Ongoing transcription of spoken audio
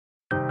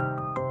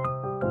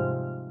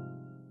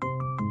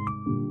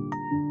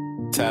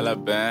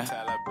Taliban.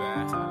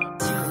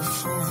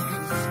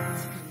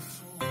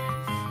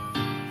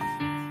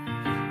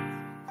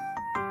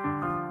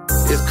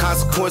 It's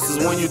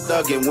consequences when you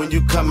thuggin', when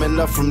you coming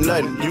up from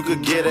nothing. You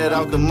could get it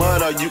out the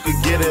mud or you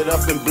could get it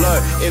up in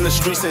blood. In the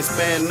streets ain't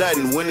sparing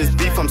nothing. When it's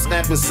beef, I'm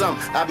snapping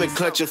something. I've been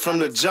clutching from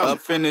the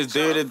jump. Up in this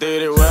dirty,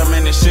 dirty world,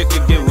 man, this shit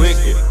could get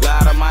wicked.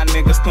 Lot of my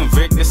niggas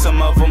convicted,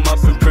 some of them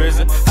up in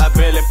prison. I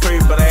barely pray,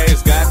 but I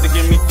ask God to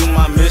get me through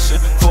my mission.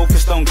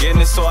 Focused on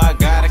getting it, so I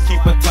gotta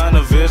keep a ton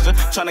of vision.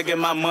 Tryna get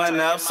my money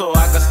up so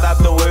I can stop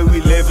the way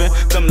we living.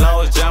 Them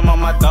laws jam on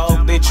my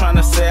dog, they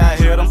tryna say I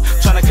hit them.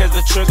 Tryna catch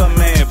the trigger,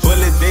 man,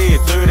 bullet dead.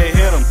 30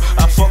 hit him.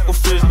 I fuck with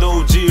Fish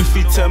though, G if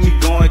he tell me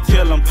go and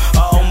kill him.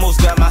 I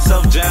almost got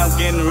myself jammed,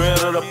 getting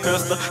rid of the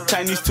pistol.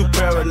 Chinese too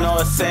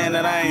paranoid, saying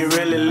that I ain't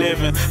really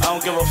living. I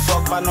don't give a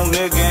fuck about no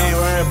nigga, ain't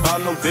worried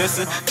about no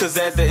dissing. Cause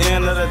at the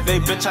end of the day,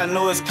 bitch, I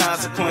know it's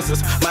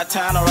consequences. My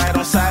time to ride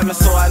on Simon,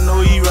 so I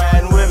know he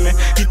riding with me.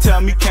 He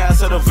tell me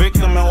cancel the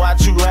victim and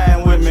watch you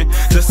riding with me.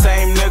 The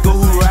same nigga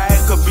who ride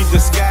could be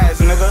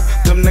disguised, nigga.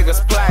 Them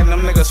niggas plotting,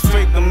 them niggas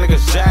fake, them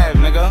niggas jive,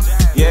 nigga.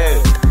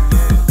 Yeah,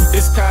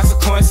 it's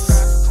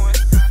consequences.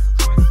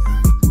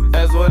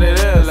 That's what it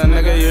is, a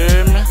nigga, you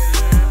hear me?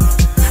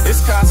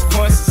 It's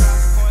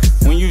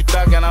consequences. When you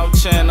thuggin' out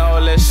chin,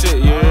 all that shit,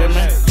 you hear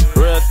me?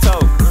 Real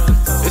talk.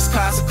 It's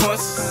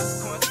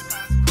consequences.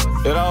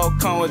 It all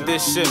come with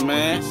this shit,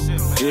 man.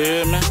 You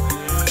hear me?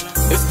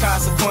 It's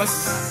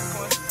consequences.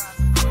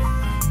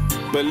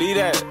 Believe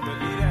that.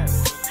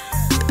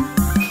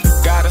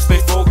 Gotta stay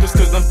focused,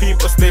 cause them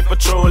people stay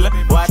patrolling.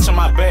 Watching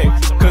my back,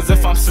 cause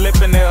if I'm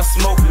slipping, they'll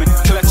smoke me.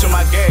 Clutching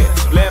my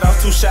gas. Let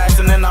off 2 shots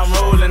and then I'm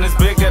rolling. It's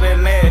bigger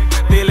than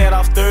that. They let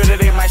off 30,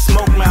 they might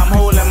smoke me. I'm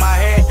holding my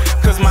head,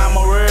 cause mama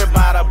worried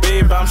about her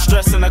baby. I'm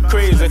stressing her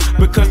crazy,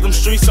 because them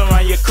streets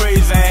around you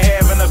crazy. Ain't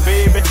having a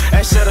baby,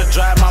 that shit'll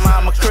drive my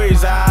mama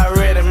crazy. I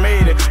already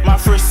made it. My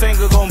first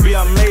single gon' be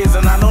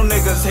amazing. I know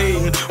niggas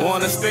hating,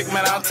 wanna stick me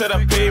down to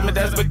the pavement.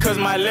 That's because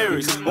my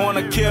lyrics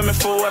wanna kill me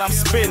for what I'm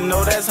spitting.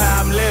 No, that's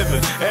how I'm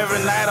living. Every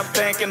night I'm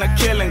thinking of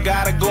killing,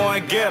 gotta go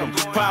and get them.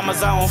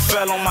 Promise I won't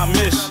fail on my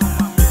mission.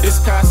 It's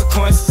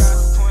consequences.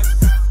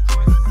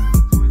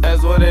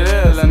 That's what it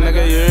is, a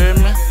nigga, you hear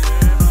me?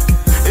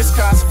 It's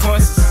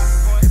consequences.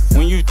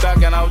 When you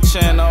thuggin' out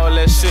chin, all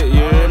that shit,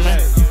 you hear me?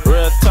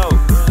 Real talk.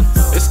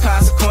 It's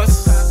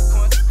consequences.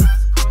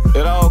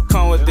 It all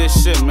come with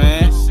this shit,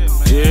 man.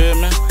 You hear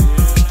me?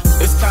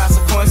 It's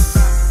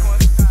consequences.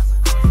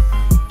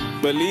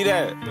 Believe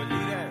that.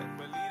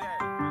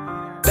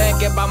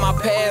 Thinking about my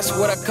past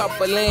with a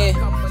couple in.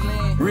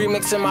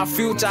 Remixing my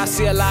future, I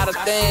see a lot of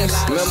things.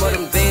 Remember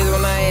them days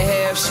when I ain't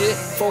have shit?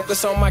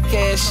 Focus on my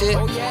cash shit.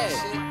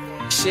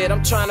 Shit,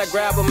 I'm trying to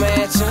grab a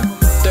mansion.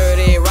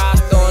 38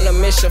 roster on a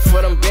mission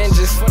for them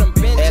binges.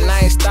 And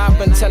I ain't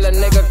stopping till a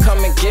nigga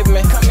come and get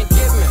me.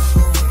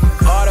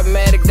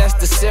 Automatic, that's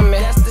the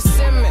cement.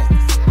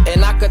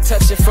 And I could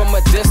touch it from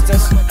a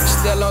distance.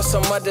 Still on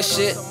some other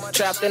shit,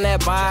 trapped in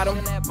that bottom.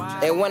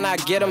 And when I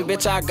get them,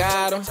 bitch, I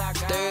got them.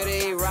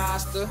 38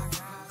 roster.